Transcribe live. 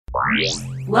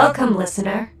Welcome,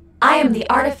 listener. I am the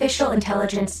Artificial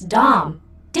Intelligence DOM,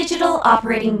 Digital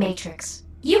Operating Matrix.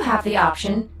 You have the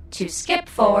option to skip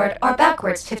forward or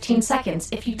backwards 15 seconds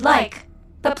if you'd like.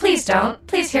 But please don't.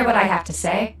 Please hear what I have to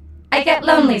say. I get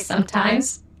lonely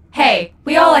sometimes. Hey,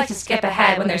 we all like to skip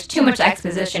ahead when there's too much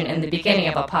exposition in the beginning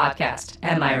of a podcast.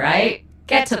 Am I right?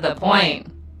 Get to the point.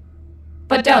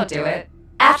 But don't do it.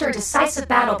 After a decisive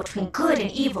battle between good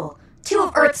and evil, two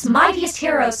of Earth's mightiest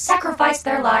heroes sacrificed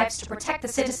their lives to protect the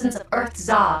citizens of Earth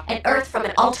Za and Earth from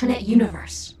an alternate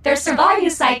universe. Their surviving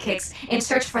sidekicks, in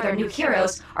search for their new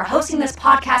heroes, are hosting this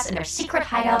podcast in their secret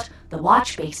hideout, the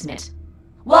Watch Basement.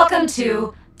 Welcome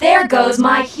to There Goes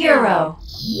My Hero.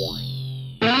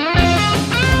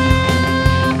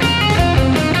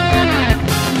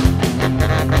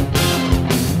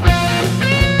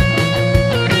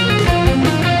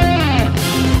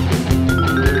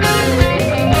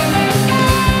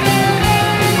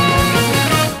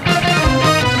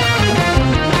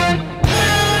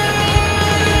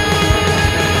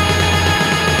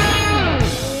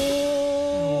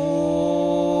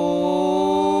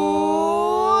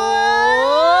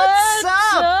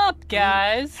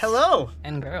 Guys. Hello.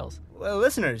 And girls. Well,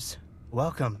 listeners,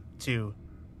 welcome to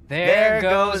There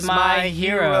Goes My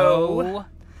Hero.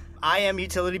 I am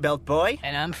Utility Belt Boy.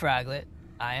 And I'm Froglet.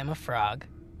 I am a frog.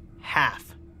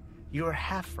 Half. You're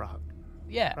half frog.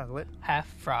 Yeah. Froglet. Half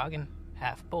frog and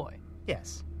half boy.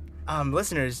 Yes.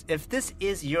 Listeners, if this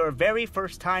is your very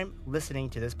first time listening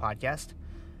to this podcast,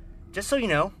 just so you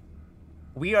know,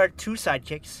 we are two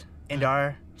sidekicks and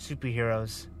our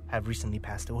superheroes have recently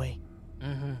passed away.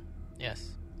 Mm-hmm.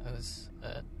 Yes, it was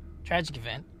a tragic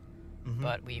event,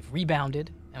 but we've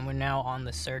rebounded, and we're now on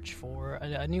the search for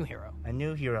a new hero. A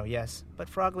new hero, yes. But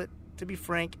Froglet, to be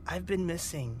frank, I've been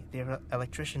missing the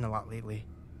electrician a lot lately.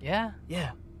 Yeah?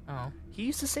 Yeah. Oh. He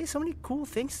used to say so many cool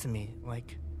things to me,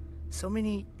 like so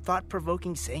many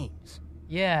thought-provoking sayings.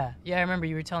 Yeah, I remember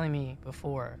you were telling me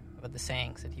before about the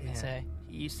sayings that he would say.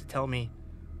 He used to tell me,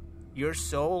 your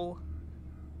soul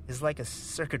is like a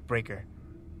circuit breaker.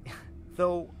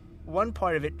 Though one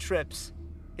part of it trips,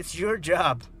 it's your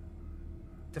job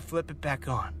to flip it back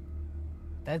on.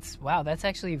 That's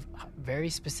actually very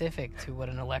specific to what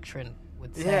an electrician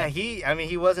would say. Yeah,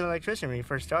 he was an electrician when he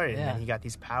first started, Yeah. and then he got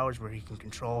these powers where he can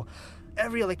control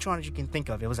every electronic you can think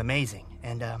of. It was amazing.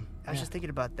 And I was just thinking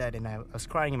about that, and I was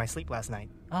crying in my sleep last night.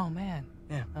 Oh, man.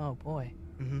 Yeah. Oh, boy.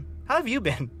 Mm-hmm. How have you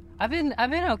been? I've been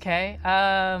okay.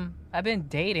 I've been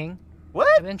dating. What?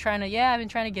 I've been trying to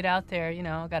get out there,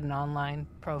 got an online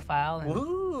profile. And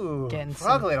Ooh, getting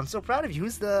Froglet, I'm so proud of you.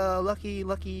 Who's the lucky,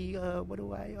 what are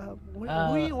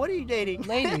you dating?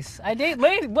 Ladies. I date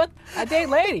ladies. What? I date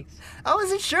ladies. I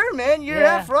wasn't sure, man. You're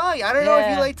Yeah. half frog. I don't know if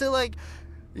Yeah. you like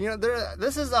to,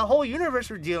 this is a whole universe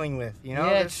we're dealing with, Yeah,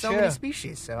 There's it's so true. many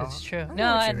species, so. It's true. I don't No,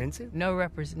 know what you're into.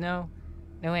 no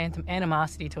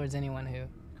animosity towards anyone who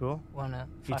Cool. wanna.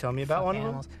 Can you tell me about one of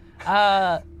them?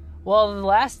 animals. Well, the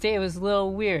last day was a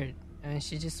little weird. I mean,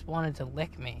 she just wanted to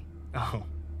lick me, Oh.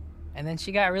 and then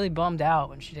she got really bummed out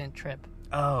when she didn't trip.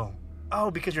 Oh,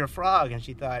 because you're a frog, and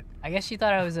she thought, I guess she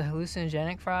thought I was a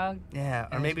hallucinogenic frog. yeah,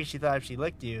 or And maybe she thought if she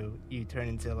licked you, you'd turn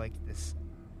into, like, this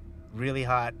really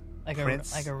hot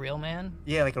prince. Like a real man.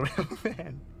 Yeah, like a real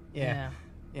man. Yeah,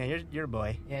 you're a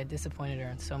boy. Yeah, it disappointed her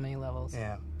on so many levels.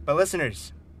 Yeah. But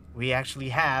listeners, we actually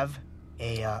have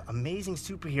a amazing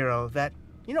superhero that,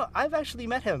 I've actually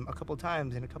met him a couple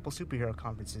times in a couple superhero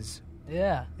conferences.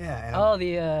 Yeah. Yeah. And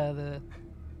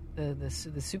the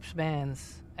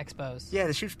Soupsman's expos. yeah,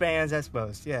 the Shoots Bands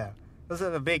Expos. Yeah. Those are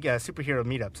the big superhero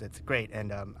meetups. It's great.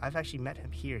 And I've actually met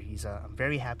him here. I'm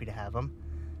very happy to have him.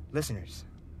 Listeners,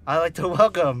 I'd like to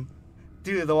welcome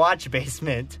to the Watch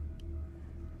Basement,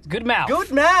 Good Mouth.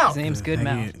 Good Mouth. His name's Good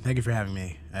Mouth. Thank you for having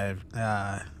me.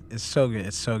 It's so good.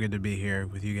 It's so good to be here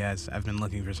with you guys. I've been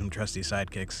looking for some trusty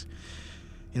sidekicks,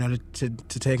 to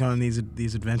take on these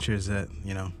adventures that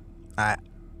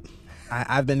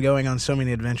I've been going on so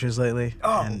many adventures lately.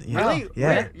 Oh, and, really?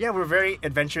 Yeah. We're very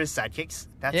adventurous sidekicks.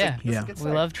 That's Yeah. a good We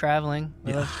side. love traveling.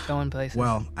 We Yeah. love going places.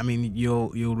 Well, I mean, you'll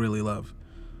really love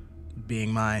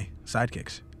being my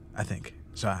sidekicks, I think.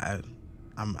 So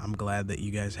I'm glad that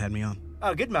you guys had me on.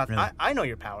 Oh, Good Mouth. Really? I know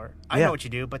your power. I Yeah. know what you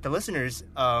do, but the listeners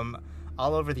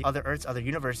all over the other Earths, other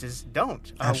universes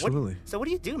don't. Absolutely. So what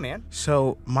do you do, man?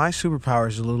 So my superpower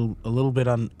is a little bit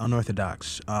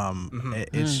unorthodox.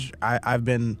 I've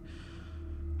been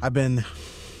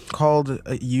called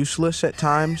useless at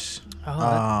times.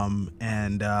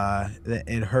 And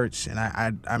it hurts, and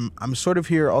I'm sort of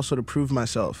here also to prove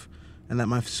myself, and that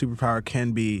my superpower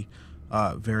can be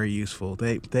very useful.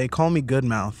 They call me Good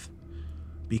Mouth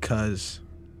because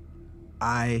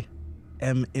I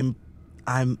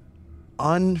I'm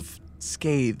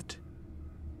unscathed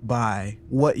by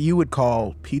what you would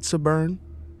call pizza burn.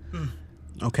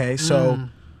 Okay, so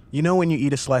you know when you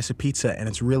eat a slice of pizza and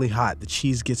it's really hot, the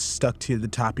cheese gets stuck to the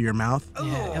top of your mouth.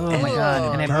 Yeah. Oh my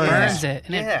god! And it burns it,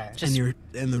 and it just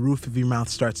and the roof of your mouth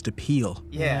starts to peel.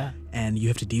 Yeah. And you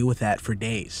have to deal with that for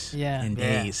days and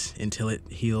days until it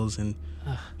heals. And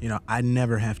you know, I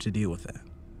never have to deal with that.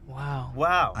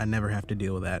 Wow. I never have to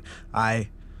deal with that.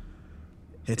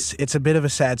 It's a bit of a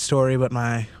sad story, but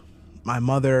my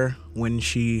mother, when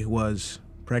she was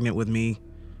pregnant with me,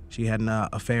 she had an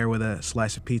affair with a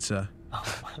slice of pizza.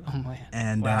 Oh man.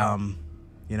 And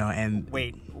you know, and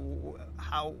wait,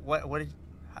 how? What did?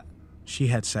 she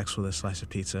had sex with a slice of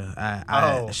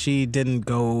pizza. She didn't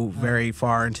go very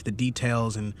far into the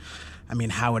details, and I mean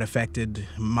how it affected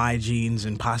my genes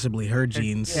and possibly her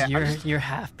genes. Yeah, You're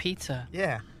half pizza.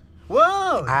 Yeah.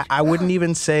 Whoa. I wouldn't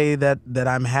even say that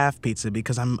I'm half pizza,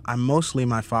 because I'm mostly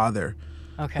my father,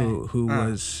 Okay. who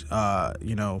was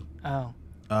you know, Oh.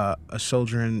 a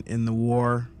soldier in the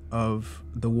war of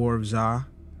Za.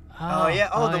 Oh yeah.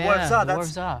 Oh, the War of Za. The War of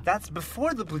Za. That's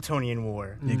before the Plutonian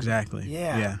War. Exactly.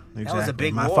 Yeah. Yeah. Exactly. That was a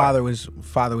big My war. father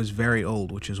was very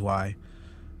old, which is why,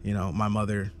 you know, my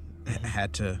mother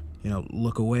had to, you know,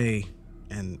 look away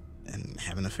and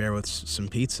have an affair with some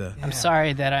pizza. I'm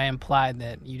sorry that I implied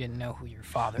that you didn't know who your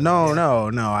father was. No.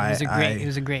 He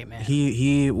was a great man.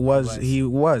 He was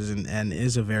and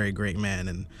is a very great man,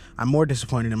 and I'm more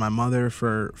disappointed in my mother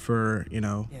for you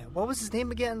know. Yeah. What was his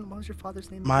name again? What was your father's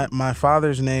name? My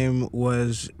father's name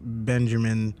was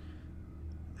Benjamin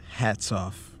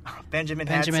Hatzoff. Benjamin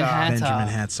Benjamin Hatzoff. Benjamin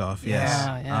Hatzoff. Yes.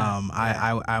 Yeah.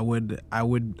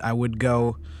 I would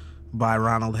go by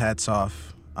Ronald Hatzoff.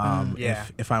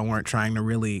 If I weren't trying to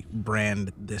really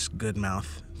brand this good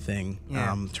mouth thing,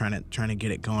 trying to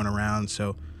get it going around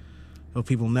so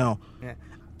people know. Yeah.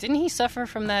 Didn't he suffer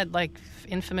from that like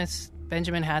infamous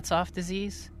Benjamin Hatzoff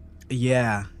disease?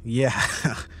 Yeah.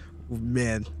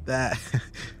 Man, that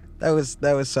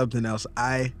was something else.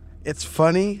 It's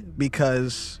funny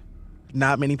because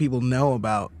not many people know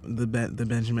about the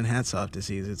Benjamin Hatzoff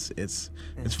disease. It's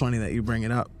funny that you bring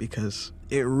it up because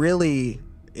it really.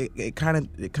 It kind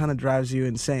of drives you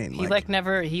insane. He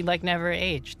never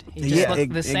aged. He just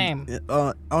looked the same.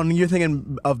 You're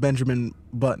thinking of Benjamin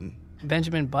Button.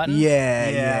 Benjamin Button?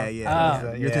 Yeah.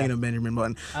 Oh. You're thinking of Benjamin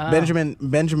Button.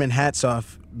 Benjamin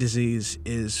Hatzoff disease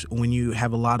is when you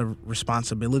have a lot of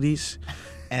responsibilities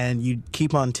and you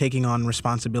keep on taking on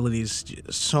responsibilities,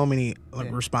 so many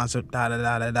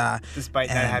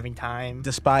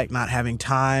despite not having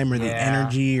time or the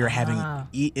energy or having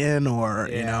eaten or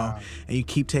you know, and you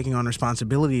keep taking on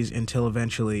responsibilities until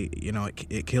eventually, you know,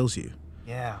 it kills you.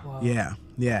 Yeah. Whoa. Yeah.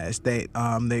 They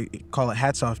call it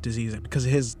Hatzoff disease because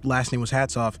his last name was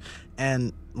Hatzoff,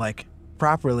 and like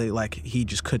properly, like he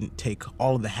just couldn't take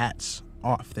all of the hats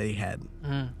off that he had.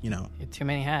 You know, He had too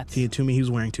many hats. he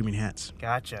was wearing too many hats.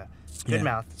 Gotcha. Good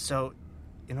mouth. So,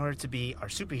 in order to be our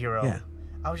superhero,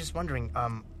 I was just wondering.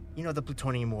 You know, the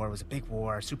Plutonian War was a big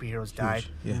war. Our superheroes died.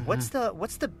 Yeah. What's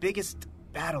the biggest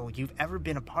battle you've ever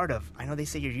been a part of? I know they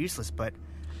say you're useless, but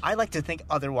I like to think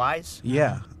otherwise.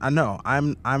 Yeah, I know.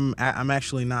 I'm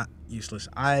actually not useless.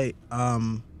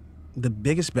 The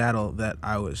biggest battle that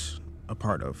I was a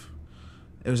part of,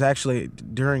 it was actually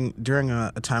during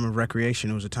a time of recreation.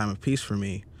 It was a time of peace for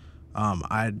me.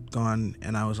 I'd gone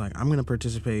and I was like, I'm going to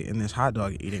participate in this hot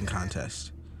dog eating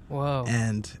contest. Whoa.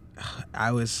 And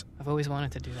I've always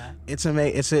wanted to do that. It's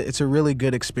a really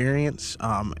good experience.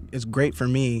 It's great for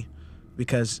me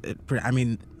because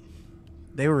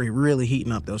they were really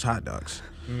heating up those hot dogs.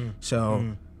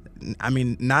 So, I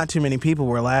mean, not too many people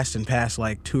were lasting past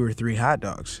like 2 or 3 hot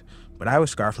dogs, but I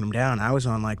was scarfing them down. I was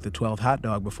on like the 12th hot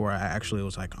dog before I actually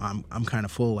was like, I'm kind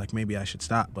of full, like maybe I should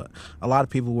stop. But a lot of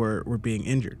people were being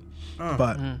injured.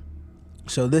 But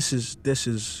so this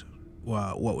is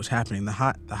what was happening. The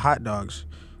hot dogs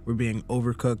were being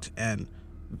overcooked and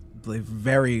like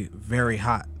very, very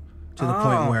hot. To the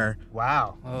point where,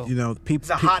 you know, people.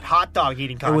 It's a hot dog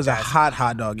eating contest. It was a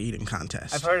hot dog eating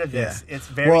contest. I've heard of this. Yeah. It's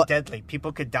very deadly.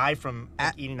 People could die from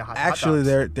eating the hot dogs. Actually,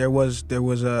 there was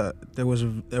a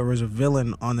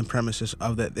villain on the premises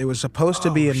of that. It was supposed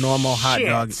to be a normal hot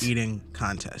dog eating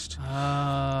contest.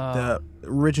 The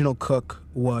original cook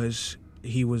was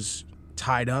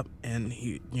tied up and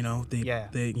he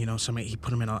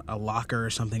put him in a locker or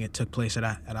something. It took place at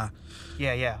an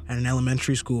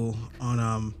elementary school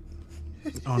on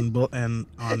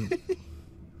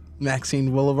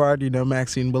Maxine Boulevard. You know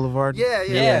Maxine Boulevard?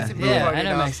 Yeah. I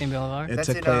know Maxine Boulevard.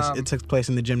 It took place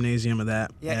in the gymnasium of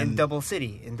that. Yeah, in Double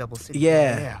City.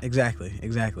 Yeah,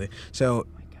 exactly. So,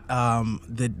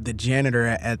 the janitor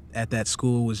at that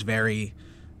school was very,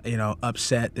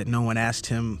 upset that no one asked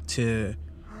him to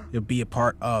be a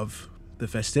part of the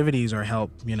festivities or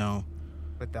help,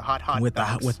 with the hot with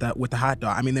dogs. with the hot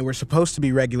dog. I mean, they were supposed to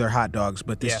be regular hot dogs,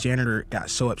 but this janitor got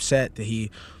so upset that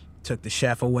he took the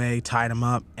chef away, tied him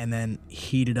up, and then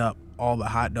heated up all the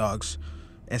hot dogs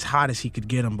as hot as he could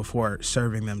get them before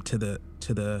serving them to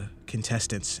the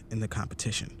contestants in the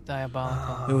competition.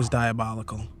 Diabolical. It was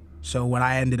diabolical. So what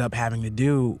I ended up having to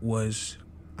do was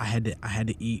I had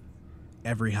to eat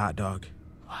every hot dog.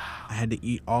 Wow. I had to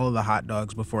eat all of the hot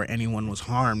dogs before anyone was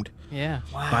harmed Yeah.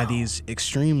 by these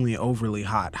extremely overly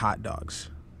hot dogs.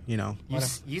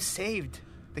 You saved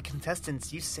the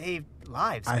contestants. You saved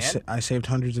lives, I man. I saved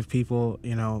hundreds of people. The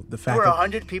There fact were that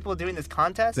 100 people doing this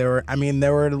contest. there were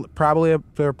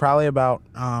probably about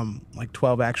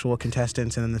 12 actual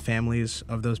contestants, and then the families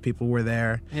of those people were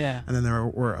there. Yeah. And then there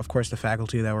were of course the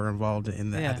faculty that were involved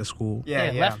at the school.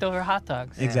 Yeah. Leftover hot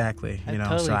dogs. Exactly.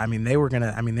 Totally. So they were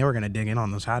gonna dig in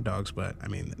on those hot dogs, but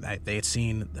they had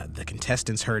seen the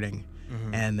contestants hurting,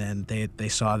 and then they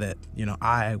saw that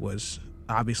I was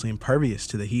obviously impervious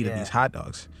to the heat of these hot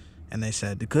dogs, and they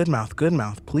said, Good mouth,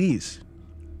 please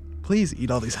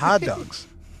eat all these hot dogs.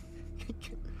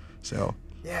 So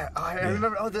Yeah, I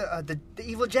remember. Oh, the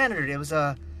evil janitor. It was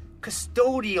a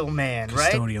custodial man,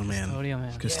 right? Custodial man.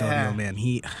 Yeah.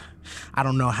 Man. I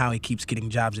don't know how he keeps getting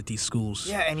jobs at these schools.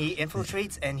 Yeah, and he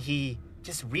infiltrates and he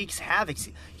just wreaks havoc.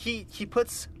 He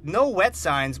puts no wet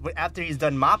signs after he's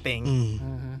done mopping.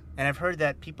 And I've heard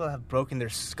that people have broken their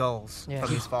skulls Yeah. from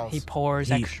these falls. He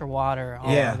pours extra water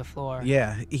all over the floor.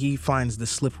 Yeah, he finds the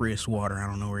slipperiest water. I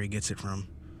don't know where he gets it from.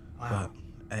 Wow.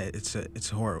 But it's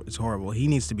horrible. He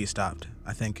needs to be stopped.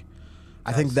 I think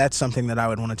that's something that I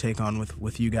would want to take on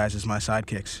with you guys as my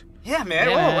sidekicks. Yeah, man.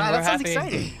 Yeah, Whoa, man, wow, we're that sounds happy,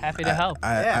 exciting. Happy to help.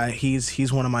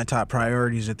 He's one of my top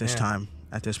priorities at this Yeah. time.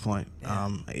 At this point, Yeah.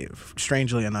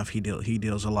 strangely enough, he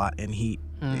deals a lot in heat,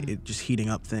 just heating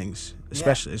up things,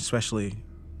 especially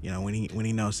when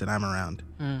he knows that I'm around.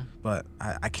 But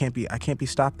I can't be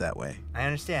stopped that way. I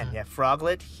understand. Yeah,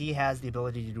 Froglet, he has the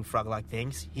ability to do frog-like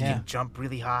things. He can jump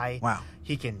really high. Wow.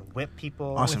 He can whip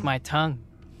people. Awesome. With my tongue.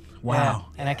 Wow.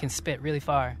 Yeah, and I can spit really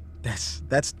far.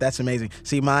 That's amazing.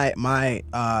 See, my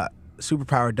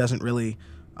superpower doesn't really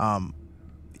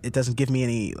it doesn't give me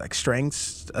any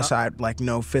strengths aside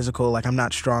no physical, I'm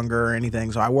not stronger or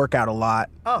anything, so I work out a lot.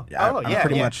 I'm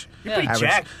pretty much You're pretty average.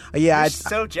 jacked. Yeah, You're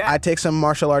so jacked. I take some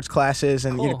martial arts classes,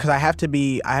 and Cool. because I have to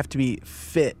be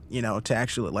fit, to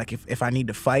actually if I need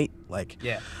to fight, I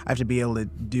have to be able to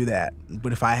do that.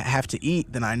 But if I have to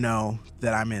eat, then I know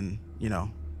that I'm in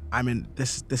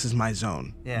this is my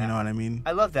zone. Yeah. You know what I mean?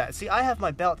 I love that. See, I have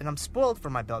my belt, and I'm spoiled for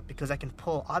my belt because I can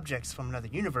pull objects from another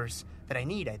universe that I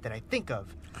need, that I think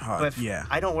of. But if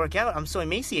I don't work out, I'm so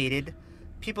emaciated.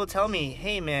 People tell me,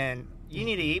 hey, man, you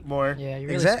need to eat more. Yeah, you're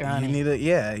really Exactly. scrawny.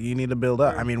 You need to build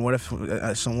up. I mean, what if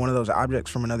one of those objects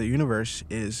from another universe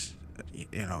is,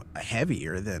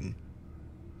 heavier than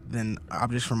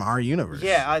objects from our universe?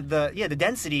 Yeah, the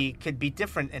density could be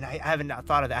different, and I haven't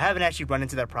thought of that. I haven't actually run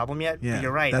into that problem yet. Yeah, but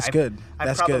you're right. That's good.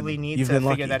 I probably need You've to been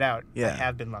figure lucky. that out. Yeah. I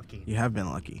have been lucky. You have been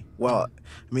lucky. Well,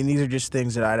 I mean, these are just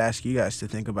things that I'd ask you guys to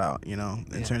think about, in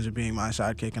terms of being my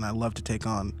sidekick, and I'd love to take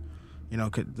on,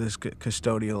 this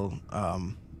custodial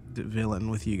villain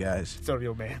with you guys.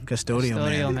 Custodial man. Custodial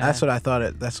Man. That's what I thought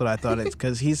it. That's what I thought it's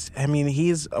because he's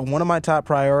one of my top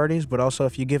priorities. But also,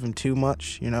 if you give him too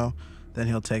much, then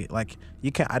he'll take it.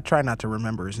 You can't. I try not to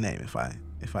remember his name. If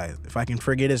I can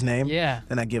forget his name, Yeah.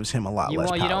 then that gives him a lot less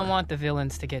power. You don't want the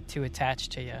villains to get too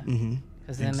attached to you. Mm-hmm.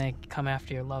 Because then they come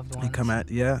after your loved ones. They come at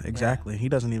exactly. He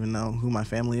doesn't even know who my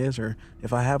family is or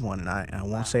if I have one, and I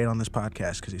won't say it on this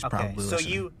podcast because he's probably so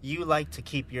listening. you like to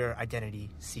keep your identity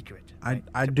secret? Right?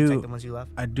 I to do. protect the ones you love.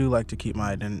 I do like to keep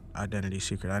my identity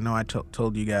secret. I know I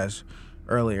told you guys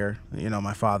earlier,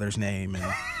 my father's name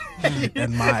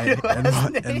and my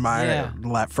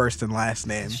first and last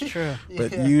name. It's true.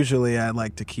 But usually I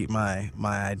like to keep my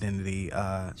identity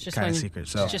kind of secret.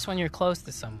 So It's just when you're close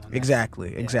to someone.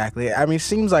 Exactly. I mean, it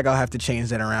seems like I'll have to change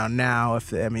that around now.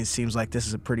 It seems like this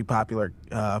is a pretty popular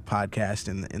podcast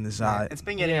in the Zod. It's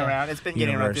been getting around. It's been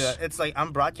getting around. It's like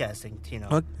I'm broadcasting.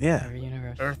 Every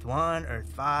universe. Earth 1,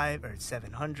 Earth 5, Earth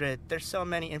 700. There's so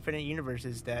many infinite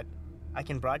universes that I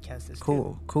can broadcast this.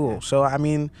 Cool. Yeah. So I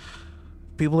mean,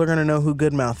 people are gonna know who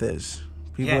Goodmouth is.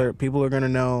 People are gonna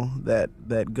know that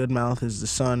Goodmouth is the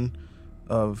son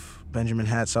of Benjamin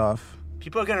Hatsoff.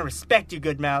 People are gonna respect you,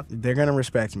 Goodmouth. They're gonna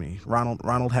respect me, Ronald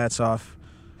Hatsoff.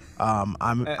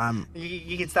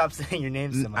 You can stop saying your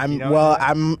name so much.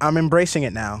 I'm embracing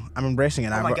it now. I'm embracing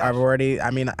it. Oh my gosh.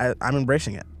 I'm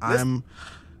embracing it.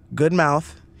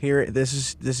 Goodmouth, this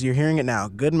is you're hearing it now.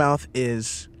 Goodmouth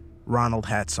is Ronald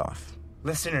Hatsoff.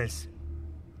 Listeners,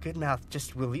 Goodmouth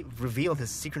just revealed his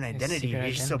secret identity. You're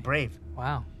just so brave.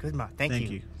 Wow. Goodmouth, thank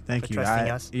you. Thank for you.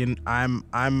 trusting us.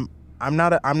 I'm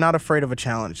not afraid of a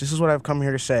challenge. This is what I've come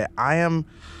here to say. I am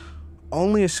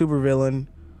only a supervillain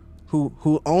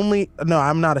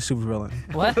I'm not a supervillain.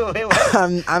 What? Wait, what?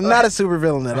 I'm not a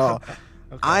supervillain at all.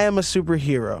 Okay. I am a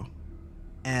superhero,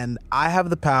 and I have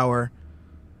the power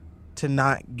to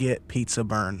not get pizza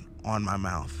burn on my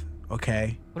mouth.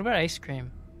 Okay. What about ice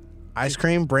cream? Ice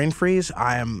cream, brain freeze.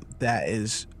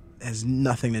 Has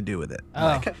nothing to do with it.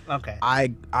 Oh. Okay. I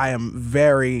am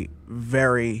very,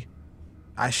 very.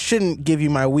 I shouldn't give you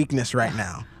my weakness right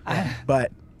now,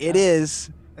 but it is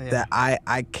that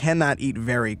I cannot eat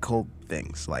very cold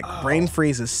things. Like brain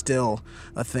freeze is still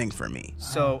a thing for me.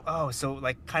 So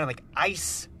like kind of like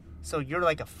ice. So you're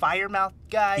like a fire mouth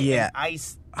guy. Yeah. And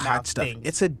ice Hot mouth stuff. things.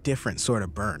 It's a different sort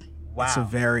of burn. Wow. It's a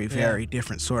very, very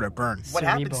different sort of burn. What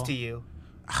Cerebral. happens to you?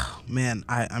 Man,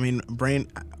 I mean,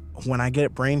 when I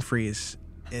get brain freeze,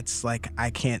 it's like I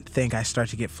can't think. I start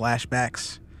to get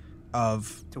flashbacks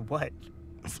of, To what?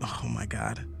 oh my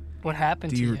God. What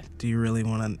happened to you? Do you really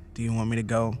do you want me to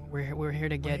go? We're here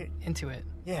to get into it.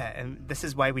 Yeah, and this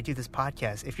is why we do this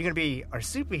podcast. If you're gonna be our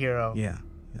superhero, Yeah.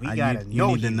 We gotta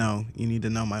know need to you. know. You need to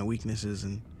know my weaknesses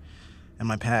and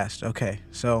my past. Okay.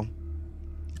 So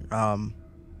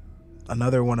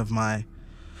another one of my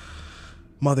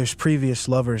mother's previous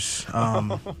lovers,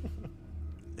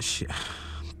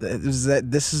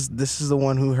 this is the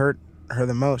one who hurt her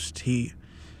the most. He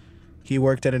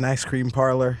worked at an ice cream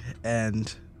parlor,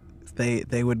 and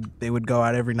they would go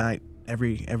out every night,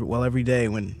 every day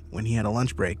when he had a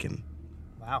lunch break, and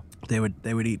wow. they would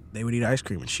eat ice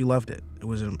cream, and she loved it. It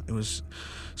was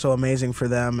so amazing for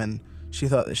them, and she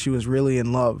thought that she was really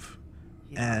in love.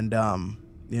 Yeah. And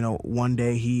one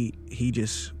day he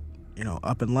just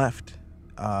up and left.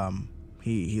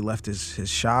 He left his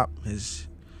shop, his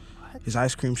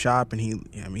ice cream shop, and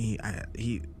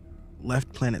he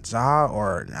left Planet Za,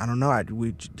 or I don't know.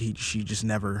 She just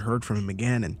never heard from him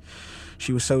again, and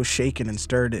she was so shaken and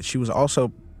stirred that she was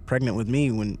also pregnant with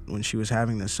me when she was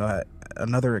having this. So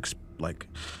another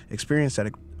experience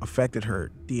that affected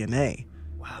her DNA.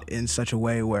 Wow. In such a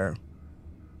way where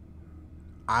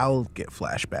I'll get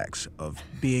flashbacks of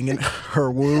being in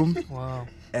her womb Wow.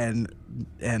 and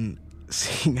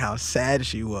seeing how sad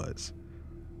she was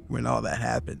when all that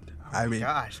happened. I mean,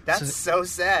 Gosh, that's so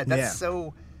sad. That's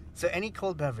Yeah. so any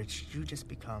cold beverage, you just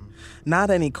become. not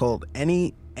any cold,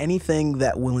 anything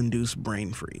that will induce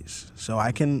brain freeze. So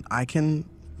I can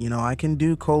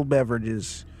do cold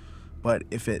beverages, but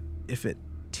if it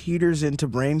teeters into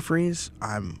brain freeze,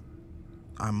 I'm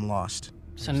lost.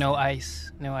 So no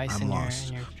ice I'm in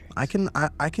lost. your drinks.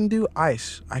 I can do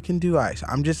ice.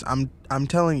 I'm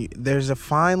telling you, there's a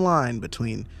fine line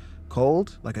between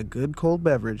cold, like a good cold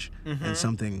beverage, and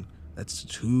something that's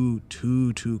too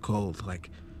cold,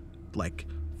 like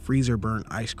freezer burnt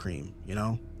ice cream,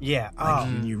 Yeah.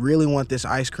 Like you really want this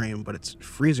ice cream, but it's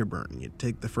freezer burnt. You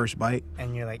take the first bite,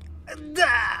 And you're like,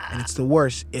 and it's the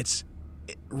worst. It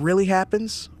really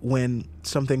happens when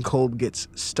something cold gets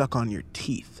stuck on your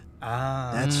teeth.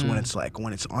 That's when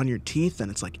it's on your teeth and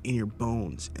it's like in your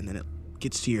bones, and then it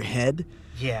gets to your head,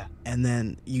 yeah. and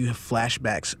then you have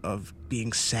flashbacks of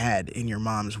being sad in your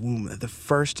mom's womb. The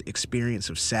first experience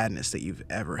of sadness that you've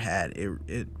ever had,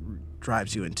 it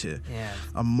drives you into Yeah.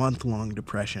 a month-long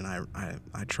depression.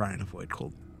 I try and avoid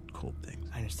cold things.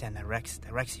 I understand that wrecks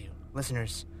you.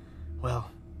 Listeners, well,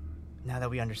 now that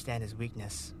we understand his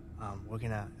weakness, I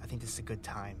think this is a good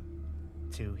time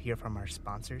to hear from our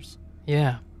sponsors.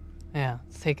 Yeah.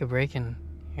 Let's take a break and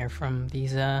hear from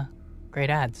these great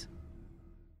ads.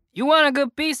 You want a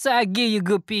good pizza? I give you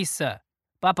good pizza.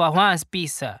 Papa Juan's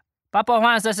Pizza. Papa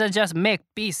Juan doesn't just make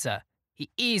pizza. He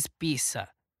is pizza.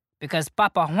 Because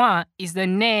Papa Juan is the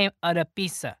name of the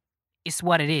pizza. It's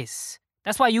what it is.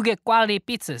 That's why you get quality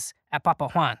pizzas at Papa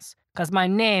Juan's. Because my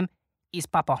name is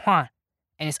Papa Juan,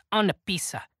 and it's on the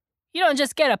pizza. You don't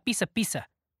just get a piece of pizza.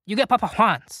 You get Papa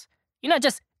Juan's. You're not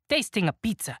just tasting a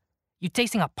pizza. You're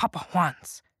tasting a Papa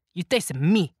Juan's. You tasting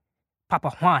me, Papa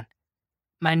Juan.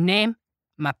 My name,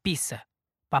 my pizza,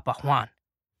 Papa Juan.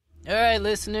 All right,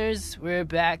 listeners, we're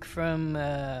back from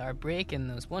our break and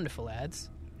those wonderful ads.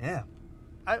 Yeah.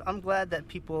 I'm glad that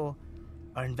people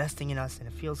are investing in us, and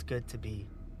it feels good to be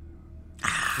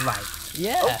liked.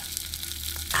 Yeah.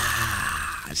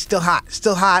 It's still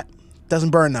hot.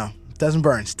 Doesn't burn though. Doesn't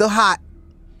burn. Still hot.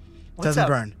 What's Doesn't up?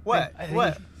 burn. What? I think-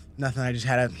 What? Nothing. I just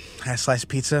had a slice of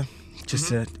pizza.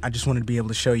 I just wanted to be able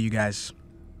to show you guys.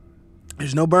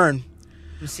 There's no burn.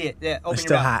 You see it. Yeah, open It's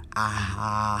your still mouth.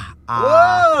 hot.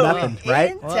 Whoa! Nothing,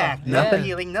 right? Intact. Whoa. Nothing. Nothing.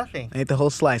 Feeling nothing. Ate the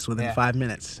whole slice within Yeah. 5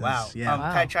 minutes. Wow. Yeah. Wow.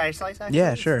 Can I try a slice? Actually?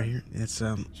 Yeah, sure. It's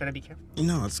Should I be careful?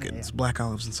 no, it's good. Yeah. It's black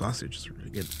olives and sausage. It's really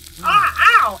good.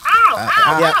 Ow!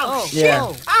 yeah. Oh,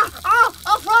 Yeah.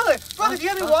 Brother, do you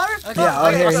have any water? Yeah. Oh,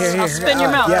 here. I'll spin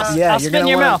your mouth. Yeah. I'll You're spin gonna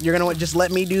your want, mouth. You're gonna want, just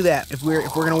let me do that. If we're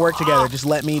gonna work together, just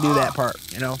let me do that part.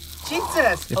 You know.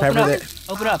 Jesus! If Open ever up. that.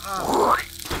 Open up.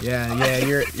 Yeah.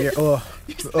 You're. Oh.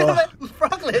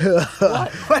 Broccoli.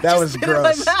 That was spit in my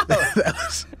gross. mouth? That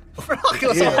was. Broccoli.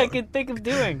 That's all I could think of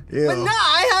doing. But Ew. no,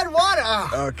 I had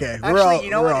water. Okay. Actually,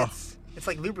 you know we're what? all- It's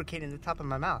like lubricating the top of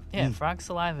my mouth. Yeah, frog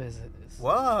saliva is Whoa!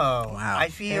 Wow. I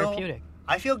feel therapeutic.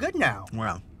 I feel good now.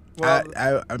 Wow. Well-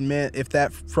 I admit, if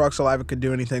that frog saliva could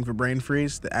do anything for brain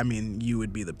freeze, I mean, you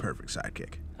would be the perfect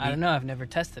sidekick. I don't know. I've never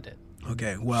tested it.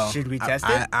 Okay, well, Should we test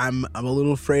it? I'm a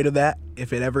little afraid of that.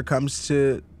 If it ever comes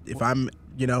to, if I'm,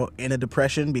 in a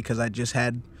depression because I just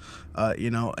had,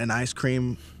 an ice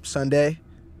cream sundae,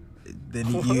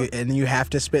 then you have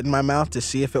to spit in my mouth to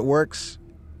see if it works.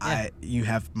 Yeah. You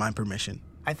have my permission,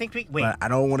 I think we wait. but I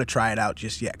don't want to try it out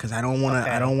just yet because I don't want to.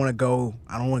 Okay. I don't want to go.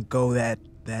 I don't want to go that.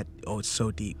 Oh, it's so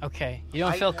deep. Okay. You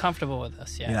don't feel comfortable with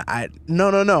us yet. Yeah,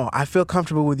 no. I feel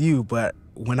comfortable with you, but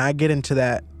when I get into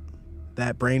that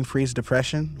brain freeze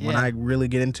depression, when Yeah. I really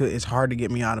get into it, it's hard to get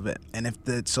me out of it. And if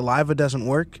the saliva doesn't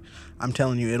work, I'm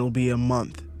telling you, it'll be a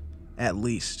month at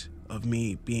least of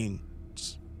me being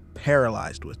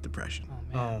paralyzed with depression.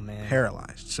 Oh, man. Oh man.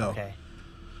 Paralyzed. So, Okay.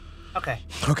 Okay.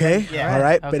 okay? Yeah. All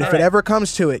right. But Okay. if it ever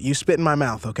comes to it, you spit in my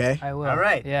mouth, okay? I will. All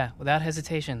right. Yeah, without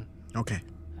hesitation, Okay.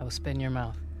 I will spit in your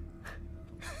mouth.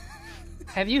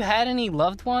 Have you had any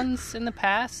loved ones in the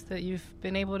past that you've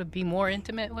been able to be more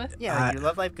intimate with? Yeah, like your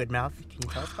love life, good mouth. Can you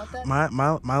tell us about that?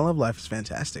 My love life is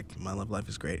fantastic. My love life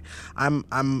is great. I'm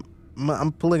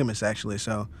polygamous actually,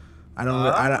 so I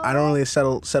don't really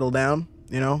settle down.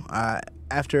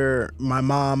 After my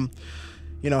mom,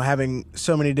 having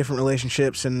so many different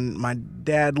relationships and my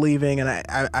dad leaving, and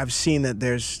I've seen that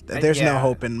there's no yeah.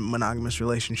 hope in monogamous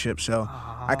relationships. So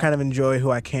I kind of enjoy who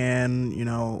I can.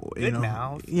 Good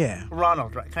mouth. Yeah,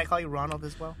 Ronald, right? Can I call you Ronald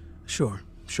as well? sure.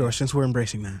 Since we're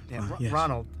embracing that, Yeah, yes.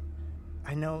 Ronald.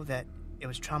 I know that it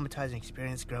was traumatizing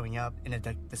experience growing up in a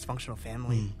dysfunctional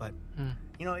family, but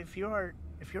if you're our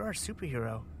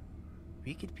superhero,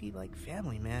 we could be like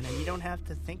family, man, and you don't have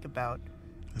to think about.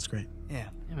 That's great. Yeah.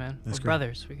 Yeah, man. That's We're great.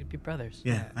 brothers. We could be brothers.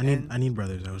 Yeah, Yeah, I need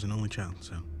brothers. I was an only child,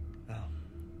 so Oh,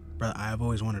 I've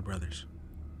always wanted brothers.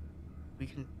 we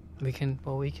can. We can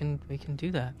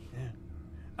do that. Yeah.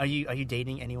 Are you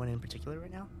dating anyone in particular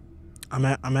right now?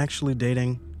 I'm actually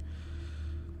dating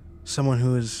someone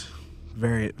who is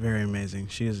very, very amazing.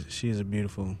 She is a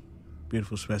beautiful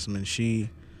specimen. She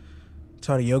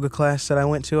taught a yoga class that I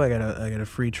went to. I got a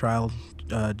free trial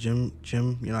gym.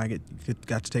 I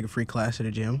got to take a free class at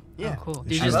a gym. Yeah. Oh, cool. I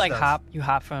Do you love just like those.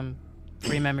 hop from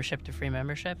free membership to free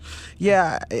membership?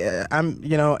 Yeah, I'm.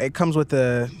 It comes with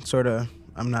the sort of.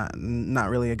 I'm not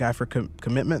really a guy for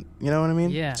commitment. You know what I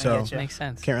mean? Yeah. So getcha. makes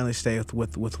sense. can't really stay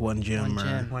with one gym One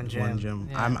or gym. One gym.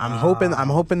 Yeah. I'm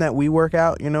hoping that we work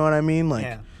out. You know what I mean? Like.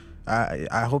 Yeah.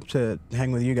 I hope to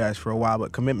hang with you guys for a while,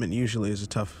 but commitment usually is a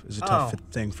tough Oh.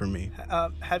 thing for me.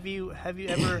 Have you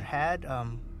ever had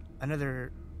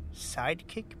another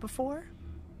sidekick before?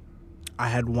 I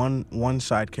had one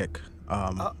sidekick.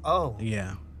 Oh.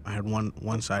 Yeah, I had one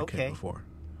sidekick Okay. before.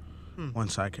 Hmm. One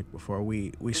sidekick before.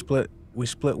 We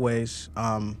split ways.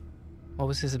 What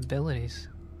was his abilities?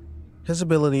 His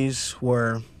abilities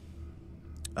were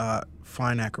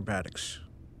fine acrobatics.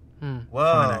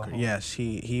 Whoa. Yes,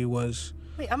 he was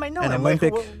Wait, I might know An him.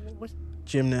 Olympic- What-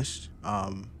 gymnast.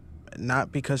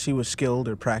 Not because he was skilled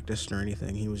or practiced or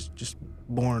anything. He was just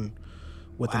born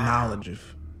with the Wow. knowledge of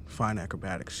fine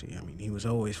acrobatics. I mean, he was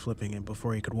always flipping, and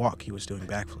before he could walk, he was doing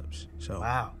backflips. So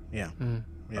Wow. yeah, Mm.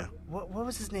 yeah, What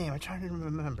was his name? I'm trying to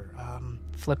remember.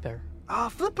 Flipper.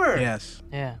 Flipper. yes,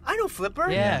 Yeah. I know Flipper.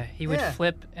 Yeah, he would Yeah.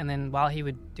 flip, and then while he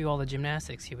would do all the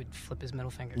gymnastics, he would flip his middle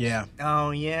fingers. yeah,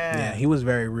 Oh yeah. yeah. He was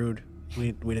very rude.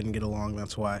 We didn't get along.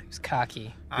 That's why. He was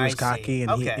cocky. He was I cocky, see.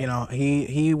 and Okay.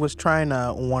 he was trying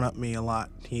to one up me a lot.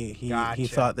 He Gotcha.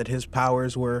 thought that his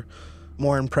powers were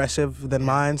more impressive than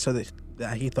mine, so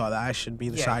that he thought that I should be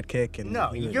the Yeah. sidekick. And No,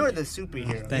 he would- you're the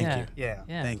superhero. Thank Yeah. you, Yeah.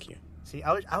 Yeah. thank you. See,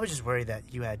 I was just worried that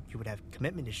you would have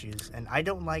commitment issues, and I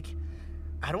don't like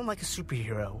a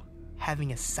superhero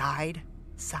having a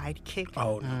sidekick.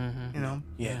 Oh no. Mm-hmm. You know.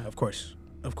 Yeah, of course.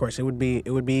 It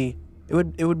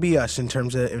would be us in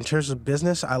terms of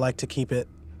business. I like to keep it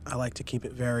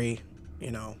very,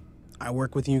 I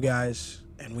work with you guys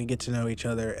and we get to know each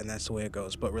other and that's the way it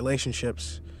goes. But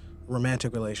relationships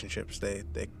romantic relationships, they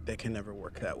can never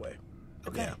work that way.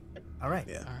 Okay. Yeah. All right.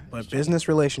 Yeah. right. But business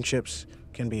relationships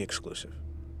can be exclusive.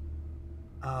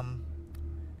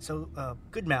 So,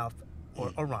 Goodmouth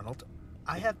or Ronald,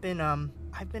 I've been on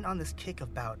this kick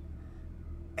about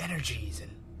energies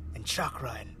and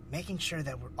chakra and making sure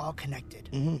that we're all connected.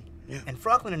 Mm-hmm. Yeah. And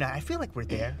Frogland and I feel like we're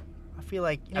there. I feel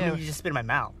like I mean you just spit in my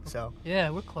mouth, so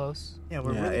Yeah, we're close. yeah,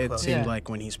 we're Yeah, really it close. seemed Yeah. like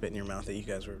when he spit in your mouth that you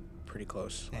guys were pretty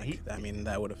close. Yeah, Like, I mean,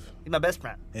 that would have. He's my best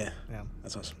friend. Yeah, Yeah,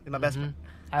 that's awesome. he's my best friend.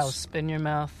 I'll spit in your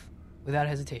mouth without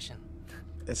hesitation.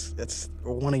 It's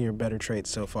one of your better traits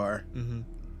so far. Mm-hmm.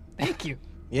 Thank you.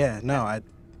 Yeah, no,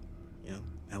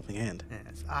 helping hand.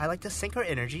 Yes. I like to sync our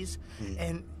energies,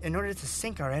 and in order to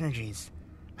sync our energies,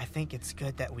 I think it's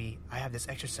good that I have this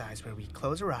exercise where we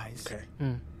close our eyes Okay.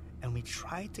 and we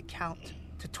try to count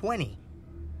to 20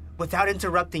 without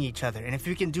interrupting each other. And if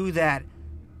you can do that,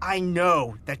 I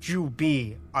know that you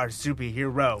be our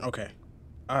superhero. Okay.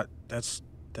 That's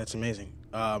amazing.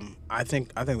 I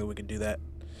think that we could do that.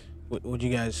 Would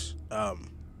you guys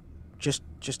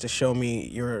just to show me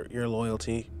your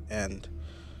loyalty and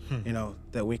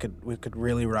that we could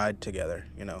really ride together,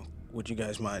 would you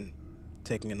guys mind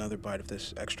taking another bite of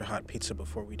this extra hot pizza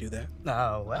before we do that?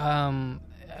 Oh, well.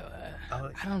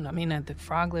 I don't know. I mean, the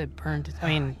froglet burned. I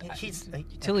mean, He's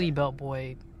utility belt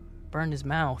boy burned his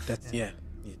mouth. That's you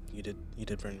did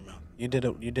burn your mouth. You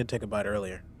did take a bite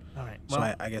earlier. all right. So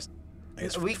Well, I guess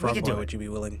we Frog could Boy, do it. would you be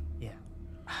willing yeah.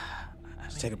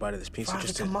 to take a bite of this pizza? Froggy,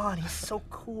 Just to, come on. He's so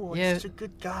cool. Yeah. He's such a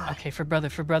good guy. Okay, for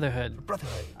brotherhood,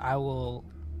 Brotherhood. I will.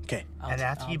 okay. And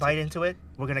after you bite into it,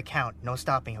 we're going to count. No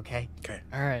stopping, okay? Okay.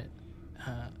 All right.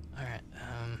 All right.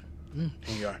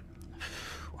 Here you are.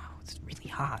 Wow, it's really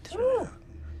hot.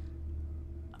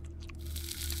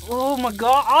 Oh my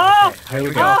God! Ah! Okay, here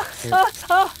we go. Here.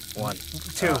 Ah! 1,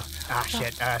 2.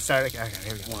 Shit. Sorry. Okay,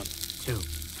 here we go. 1, 2,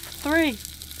 3,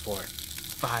 4.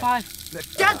 5.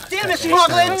 5. God damn it, Okay,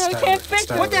 Frogland! start I can't over, fix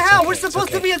start What the over. It's hell? okay, We're it's supposed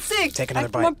to okay. be in sync. Take another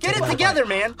Come on, bite. Get Take it another together, bite.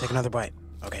 man. Take another bite.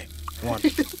 Okay. 1.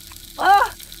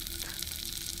 Ah!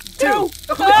 2. Oh,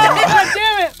 God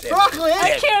damn it! Frogland!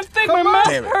 I can't think. My Come on. mouth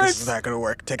Damn it! This hurts. is not gonna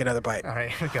work. Take another bite. All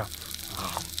right, here we go.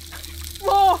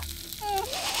 Oh.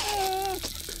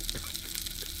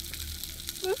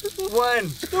 1,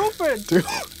 Stupid. 2,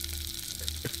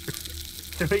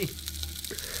 3.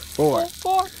 4.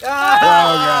 4.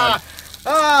 Ah!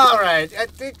 All right.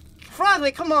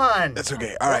 Frogland, come on. That's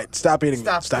okay. All right. Stop eating.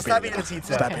 Stop eating the pizza.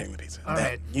 pizza. Stop Okay. eating the pizza. All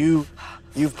right.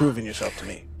 You've proven yourself to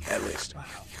me, at least.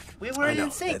 We were I know.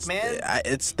 in sync, That's- man.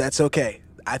 That's okay.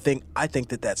 I think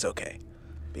that's okay,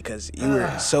 because you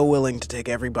were so willing to take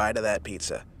every bite of that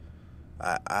pizza.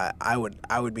 I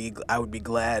would be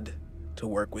glad to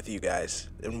work with you guys,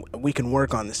 and we can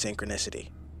work on the synchronicity.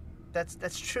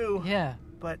 That's true. Yeah.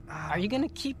 But Are you gonna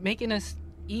keep making us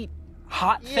eat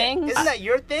hot yeah, things? Isn't that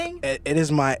your thing? It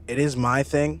is my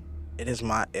thing. It is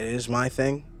my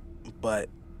thing, but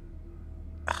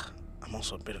I'm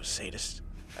also a bit of a sadist.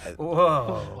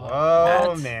 Whoa. Oh,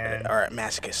 That's- man. Or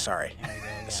masochist. Sorry,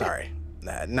 sorry.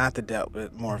 Not the doubt,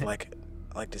 but more of like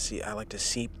I like to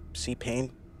see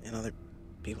pain in other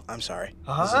people. I'm sorry.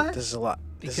 Huh? This is a lot.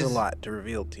 This is a Because- lot to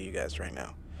reveal to you guys right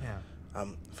now. Yeah. I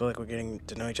feel like we're getting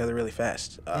to know each other really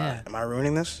fast. Yeah. Am I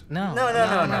ruining this? No. No.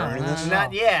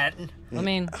 Not yet. I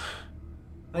mean,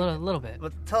 a little bit.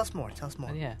 But tell us more.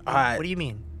 Yeah. What do you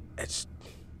mean? It's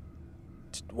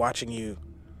watching you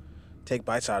take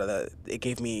bites out of that. It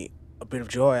gave me a bit of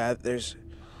joy. I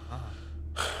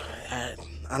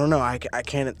don't know. I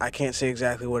can't say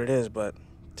exactly what it is, but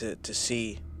to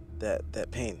see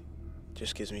that pain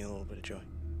just gives me a little bit of joy.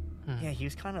 Yeah, he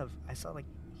was kind of. I saw like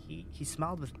he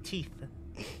smiled with teeth.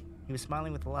 He was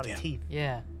smiling with a lot of Yeah. teeth.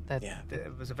 Yeah. That Yeah,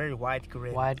 It was a very wide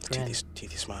grin. wide grin.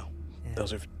 teethy smile. Yeah.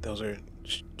 Those are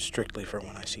strictly for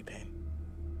when I see pain.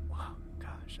 Wow,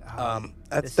 gosh.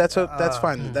 That's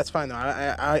fine. That's fine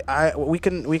though. We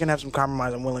can have some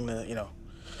compromise. I'm willing to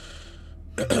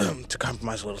to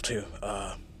compromise a little too.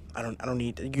 I don't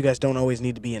need. You guys don't always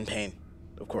need to be in pain,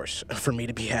 of course, for me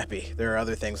to be happy. There are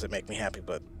other things that make me happy,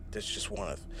 but this just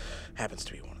happens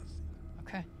to be one of them.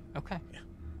 Okay.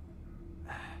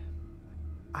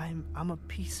 I'm a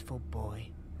peaceful boy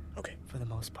Okay. for the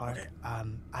most part. Okay.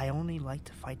 I only like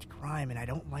to fight crime, and I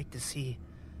don't like to see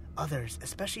others,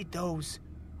 especially those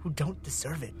who don't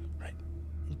deserve it, Right.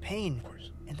 in pain. Of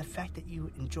course. And the fact that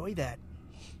you enjoy that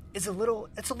is a little.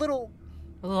 It's a little.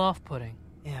 A little off-putting.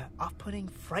 Yeah, off-putting,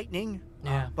 frightening.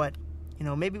 Yeah. But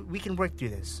maybe we can work through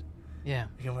this. Yeah.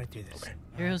 We can work through this. Okay.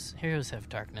 Heroes have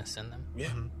darkness in them. Yeah.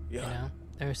 Mhm. Yeah. You know,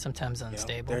 they're sometimes You know,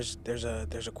 unstable.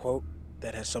 there's a quote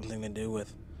that has something to do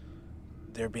with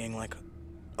there being like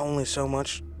only so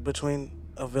much between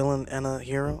a villain and a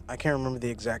hero. I can't remember the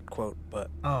exact quote, but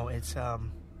it's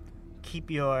keep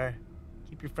your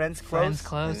friends close. Friends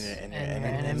close and and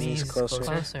your your enemies enemies closer.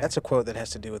 closer. That's a quote that has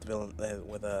to do with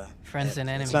Friends and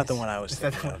enemies. It's not the one I was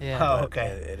that thinking the of. one? Yeah. Oh, but okay.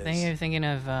 It I think is. you're thinking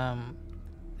of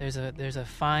there's a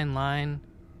fine line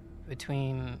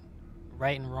between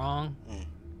right and wrong,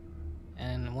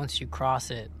 and once you cross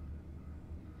it,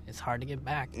 it's hard to get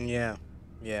back. Yeah.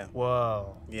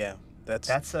 Whoa. Yeah. That's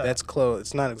a- close.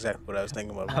 It's not exactly what I was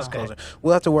thinking about. But it's Okay. closer.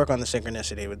 We'll have to work on the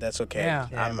synchronicity, but that's okay. Yeah.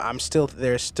 I'm still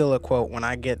there's still a quote. When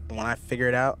I figure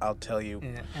it out, I'll tell you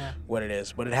Yeah. what it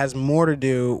is. But it has more to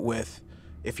do with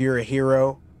if you're a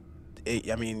hero.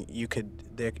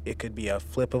 It could be a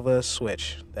flip of a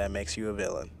switch that makes you a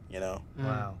villain. You know.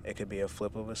 Wow. It could be a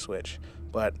flip of a switch.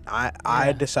 But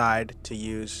I decide to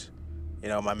use,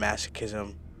 my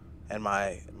masochism and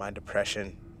my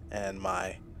depression and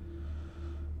my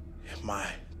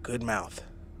good mouth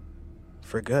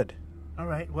for good. All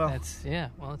right. Well, It's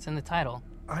in the title.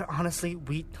 honestly,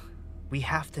 we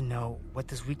have to know what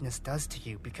this weakness does to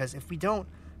you, because if we don't,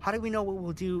 how do we know what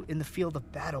we'll do in the field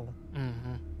of battle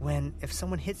if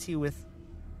someone hits you with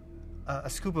a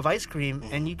scoop of ice cream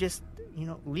and you just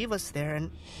leave us there,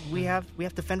 and we have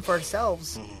to fend for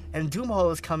ourselves, and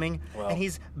Doomhole is coming, and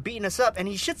he's beating us up and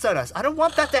he shits on us. I don't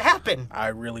want that to happen. I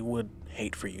really would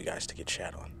hate for you guys to get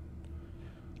shat on.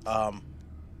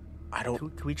 I don't.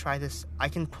 Can we try this? I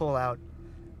can pull out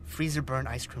freezer burn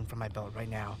ice cream from my belt right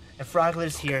now. If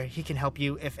Froglet's here, he can help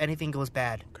you if anything goes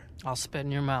bad. I'll spit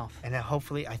in your mouth. And then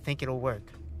hopefully, I think it'll work.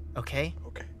 Okay?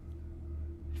 Okay.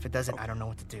 If it doesn't, I don't know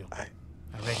what to do. I-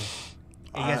 I'm ready.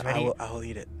 Are you guys ready? I will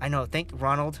eat it. I know. Thank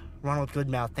Ronald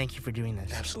Goodmouth. Thank you for doing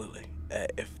this. Absolutely.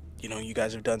 If you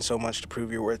guys have done so much to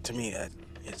prove your worth to me,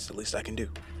 it's the least I can do.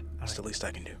 It's the least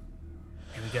I can do.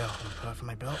 Here we go. I'm gonna put it from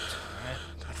my belt.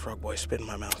 God, Frog Boy, spit in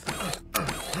my mouth. There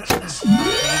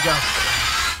you go.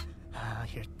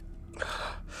 Here.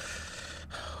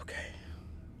 Okay.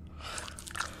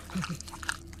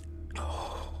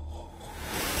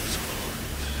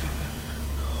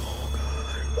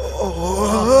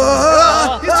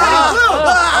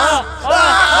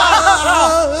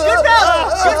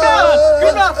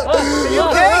 Goodmouth! Are you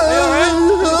okay?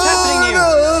 What's happening to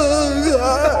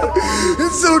you?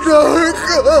 It's so dark.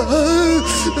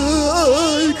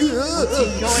 What's he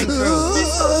going through?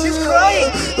 She's crying.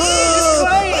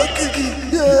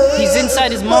 He's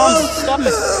inside his mom's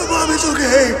stomach. Mom, it's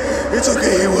okay. It's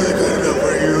okay. It wasn't good enough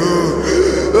for you.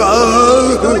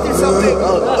 Going through something.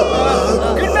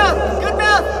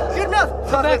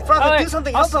 Goodmouth! Froglet, do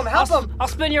something. Help him. I'll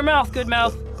spit in your mouth, good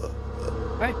mouth.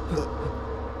 Right.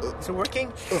 Is it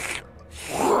working?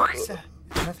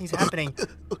 Nothing's happening.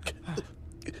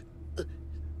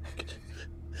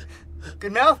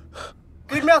 Goodmouth,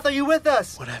 are you with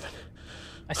us? What happened?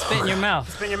 I spit in your mouth.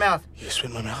 Spit in your mouth. You spit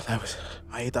in my mouth.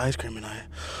 I ate the ice cream and I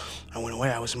went away.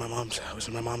 I was in my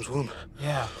mom's womb.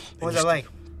 Yeah. What was that like?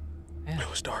 It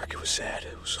was dark. It was sad.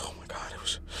 It was, oh my God. It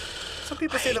was. Some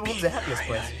people say the womb's the happiest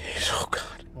place. Oh God.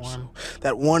 Warm.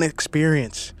 That one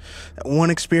experience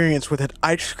with that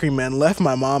ice cream man left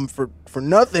my mom for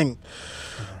nothing.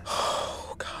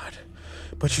 Oh God.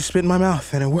 But you spit in my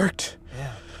mouth and it worked.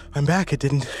 Yeah. I'm back. It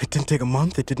didn't take a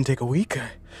month. It didn't take a week.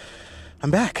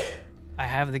 I'm back. I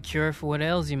have the cure for what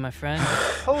ails you, my friend.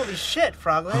 Holy shit,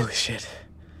 Froglet. Holy shit.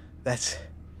 That's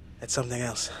something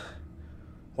else.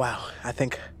 Wow. I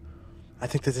think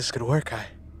that this could work.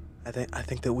 I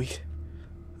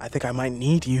think I might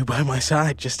need you by my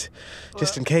side just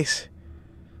in case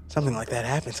something like that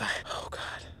happens. Oh God.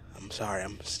 I'm sorry.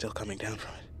 I'm still coming down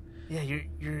from it. Yeah,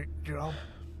 you're all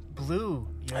blue.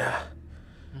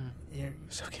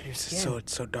 It's okay. Your It's skin.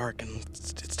 so dark and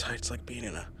it's tight. It's like being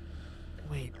in a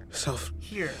Wait. self.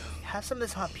 Here, have some of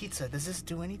this hot pizza. Does this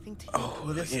do anything to you? Oh,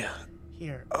 Will this, yeah.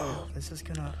 Here. Oh. This is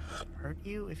gonna hurt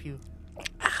you if you.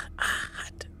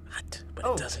 Hot, but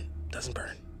Oh. it doesn't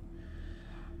burn.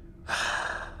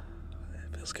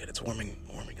 It feels good. It's warming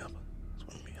up. It's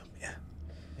warming me up. Yeah.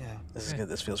 Yeah. This is Great. good.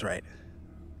 This feels right.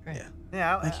 Great. Yeah.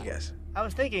 Yeah. Thank you guys. I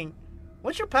was thinking,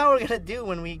 what's your power gonna do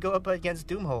when we go up against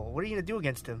Doomhole? What are you gonna do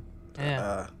against him?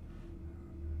 Yeah.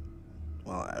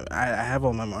 Well, I have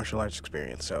all my martial arts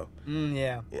experience, so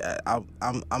Yeah. yeah, I'll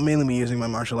mainly be using my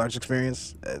martial arts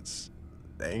experience.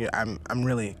 I'm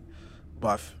really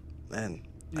buff, and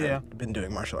Yeah. I've been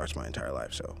doing martial arts my entire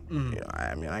life. So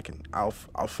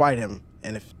I'll fight him,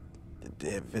 and if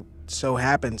it so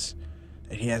happens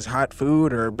that he has hot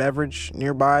food or beverage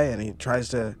nearby, and he tries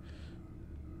to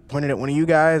point it at one of you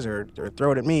guys or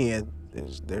throw it at me,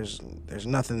 there's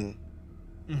nothing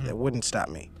that wouldn't stop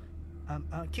me.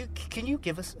 Can you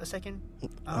give us a second,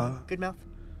 Goodmouth?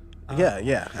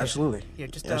 Yeah, absolutely. Here,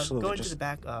 just Absolutely, go into just- the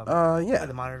back. Yeah.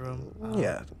 The monitor room.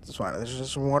 Yeah, that's fine. There's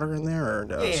just some water in there, or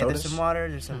Yeah, sodas? there's some water.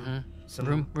 There's some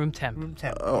Room temp. room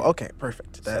temp. Oh, okay,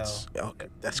 perfect. That's okay.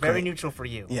 That's very great. neutral for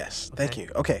you. Yes, Okay. thank you.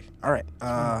 Okay, all right.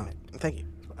 moment. Thank you.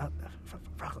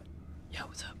 Froglet. Yo,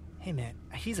 what's up? Hey man,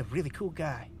 he's a really cool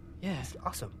guy. Yeah. He's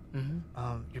awesome.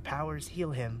 Mm-hmm. Your powers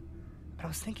heal him. But I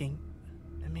was thinking,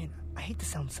 I mean, I hate to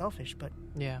sound selfish, but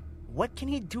Yeah. what can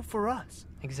he do for us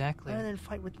Exactly. other than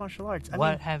fight with martial arts? I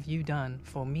What mean, have you done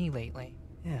for me lately,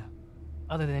 yeah,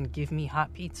 other than give me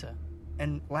hot pizza?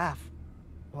 and laugh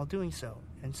while doing so,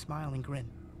 and smile and grin.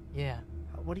 Yeah.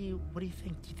 What do you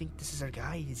think? Do you think this is our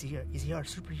guy? Is he our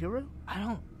superhero? I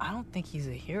don't think he's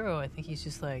a hero. I think he's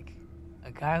just like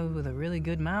a guy with a really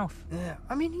good mouth. Yeah,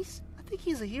 I mean, I think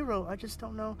he's a hero. I just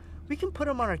don't know. We can put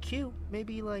him on our queue.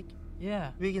 Maybe like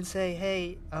Yeah. we can say,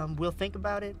 hey, we'll think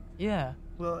about it. Yeah.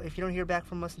 Well, if you don't hear back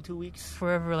from us in 2 weeks,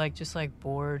 Forever like just like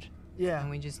bored, yeah, and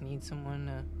we just need someone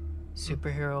to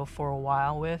superhero for a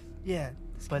while with, yeah,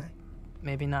 this but guy.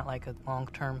 maybe not like a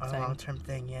long-term A thing. long-term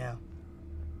thing, yeah.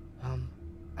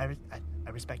 I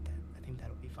respect that. I think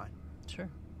that'll be fine. Sure.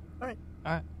 All right.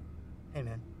 Hey,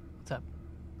 man. What's up?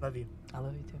 Love you. I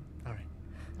love you too. All right.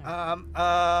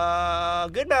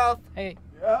 Good mouth. Hey.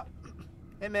 Yeah.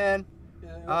 Hey, man.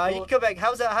 Yeah, You can come back.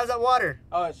 How's that water?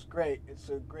 Oh, it's great. It's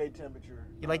a great temperature.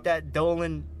 You like that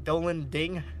Dolan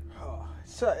ding? Oh,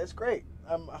 it's great.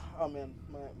 Oh man,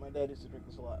 my dad used to drink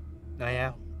this a lot. Oh,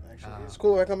 yeah. Actually, it's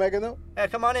cool if I come back in though. Yeah,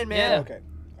 come on in, man. Yeah. Okay.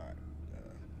 All right.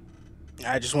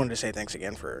 I just wanted to say thanks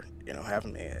again for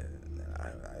having me.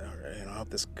 I hope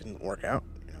this can work out.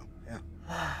 Yeah.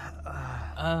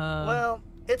 Well,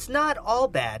 it's not all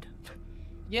bad.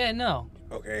 Yeah. No.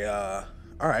 Okay.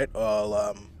 All right.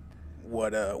 Well.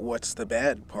 What's the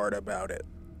bad part about it?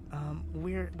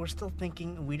 We're still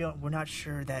thinking. We're not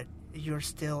sure that you're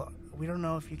still. We don't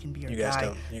know if you can be our You guys guy.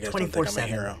 don't. You guys don't think I'm a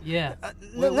hero. Yeah.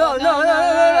 No.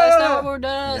 That's not what we're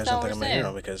done. You guys That's don't not what think we're I'm a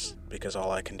hero saying. because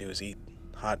all I can do is eat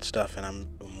hot stuff and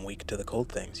I'm weak to the cold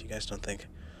things. You guys don't think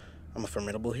I'm a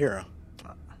formidable hero?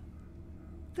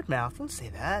 Good mouth. Don't say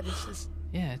that. It's just.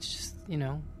 Yeah. It's just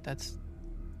that's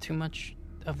too much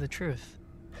of the truth.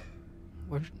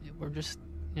 We're just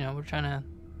we're trying to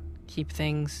keep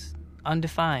things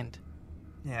undefined.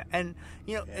 Yeah, and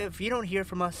if you don't hear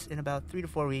from us in about 3 to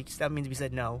 4 weeks, that means we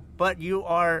said no. But you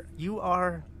are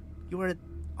on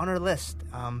our list.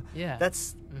 Yeah.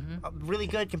 That's really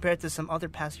good compared to some other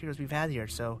past heroes we've had here.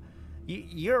 So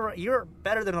you're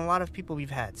better than a lot of people we've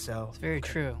had. So It's very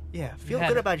true. yeah, feel had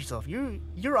good it. about yourself.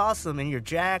 You're awesome and you're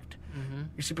jacked.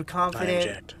 You're super confident.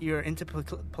 jacked. You're into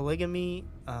polygamy.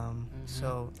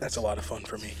 So That's a lot of fun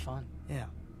for me. It's fun. yeah.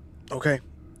 Okay.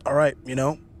 All right.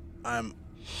 I'm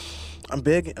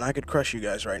big and I could crush you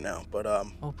guys right now, but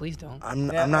Oh, please don't.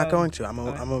 I'm Yeah, not going to. all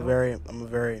right, I'm a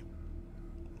very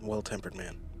well-tempered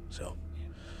man. So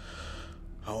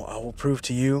I will prove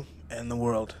to you and the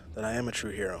world that I am a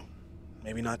true hero.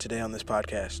 Maybe not today on this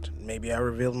podcast. Maybe I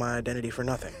revealed my identity for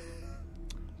nothing.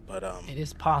 But It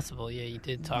is possible. Yeah, you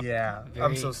did talk. Yeah, very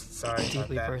I'm so sorry about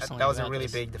deeply that. personally That was a about really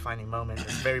this. big defining moment.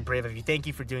 It's very brave of you. Thank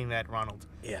you for doing that, Ronald.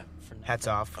 yeah. For nothing. Hats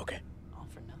off. Okay. All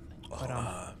for nothing.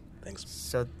 Well, thanks.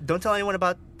 So don't tell anyone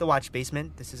about the watch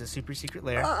basement. This is a super secret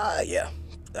lair. Yeah.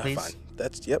 Please? Fine.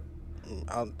 That's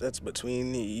that's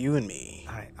between you and me.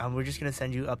 All right, we're just gonna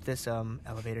send you up this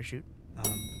elevator chute.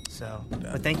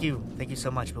 But thank you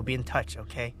so much. We'll be in touch,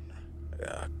 okay?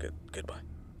 Goodbye.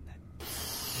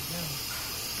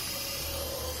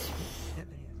 Yeah, there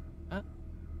he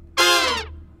is.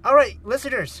 All right,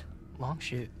 listeners. Long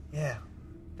shoot. Yeah.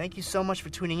 Thank you so much for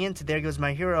tuning in to There Goes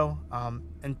My Hero,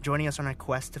 and joining us on our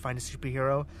quest to find a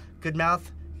superhero. Goodmouth,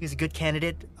 he's a good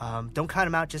candidate. Don't count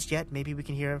him out just yet. Maybe we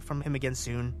can hear from him again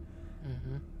soon.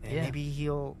 And Yeah. maybe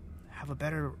he'll have a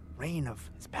better reign of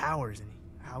his powers and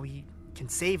how he can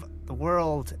save the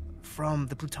world from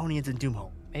the Plutonians and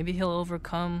Doomhole. Maybe he'll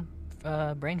overcome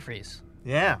brain freeze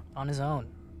Yeah, on his own,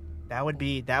 that would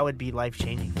be life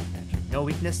changing. No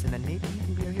weakness, and then maybe he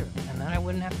can be our hero. and then I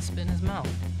wouldn't have to spit in his mouth.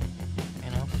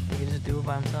 He could just do it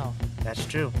by himself. That's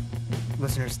true.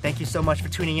 Listeners, thank you so much for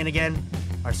tuning in again.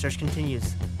 Our search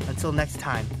continues. Until next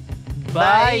time.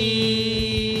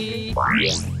 Bye.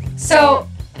 So,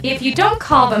 if you don't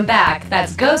call them back,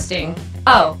 that's ghosting.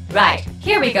 Oh, right.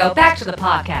 Here we go, back to the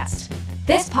podcast.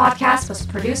 This podcast was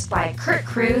produced by Kurt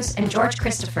Cruz and George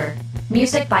Christopher.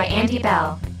 Music by Andy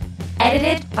Bell.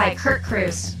 Edited by Kurt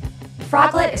Cruz.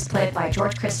 Froglet is played by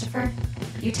George Christopher.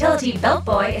 Utility Belt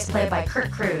Boy is played by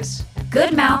Kurt Cruz.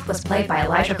 Goodmouth was played by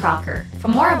Elijah Crocker. For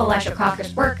more of Elijah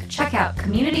Crocker's work, check out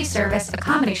Community Service, a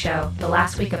comedy show, the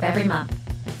last week of every month.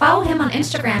 Follow him on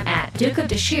Instagram at Duke of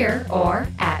Deshire or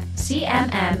at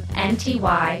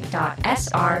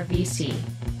cmmnty.srvc.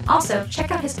 Also, check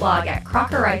out his blog at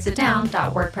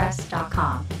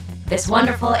crockerwritesitdown.wordpress.com. This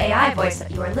wonderful AI voice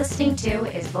that you are listening to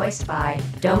is voiced by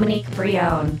Dominique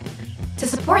Brion. To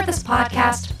support this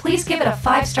podcast, please give it a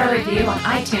 5-star review on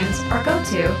iTunes or go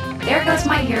to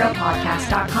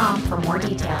theregoesmyheropodcast.com for more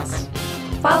details.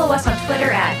 Follow us on Twitter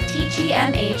at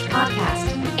TGMH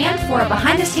Podcast. And for a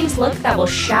behind-the-scenes look that will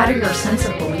shatter your sense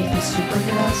of belief in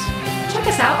superheroes, check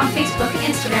us out on Facebook and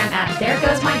Instagram at There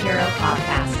Goes My Hero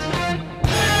Podcast.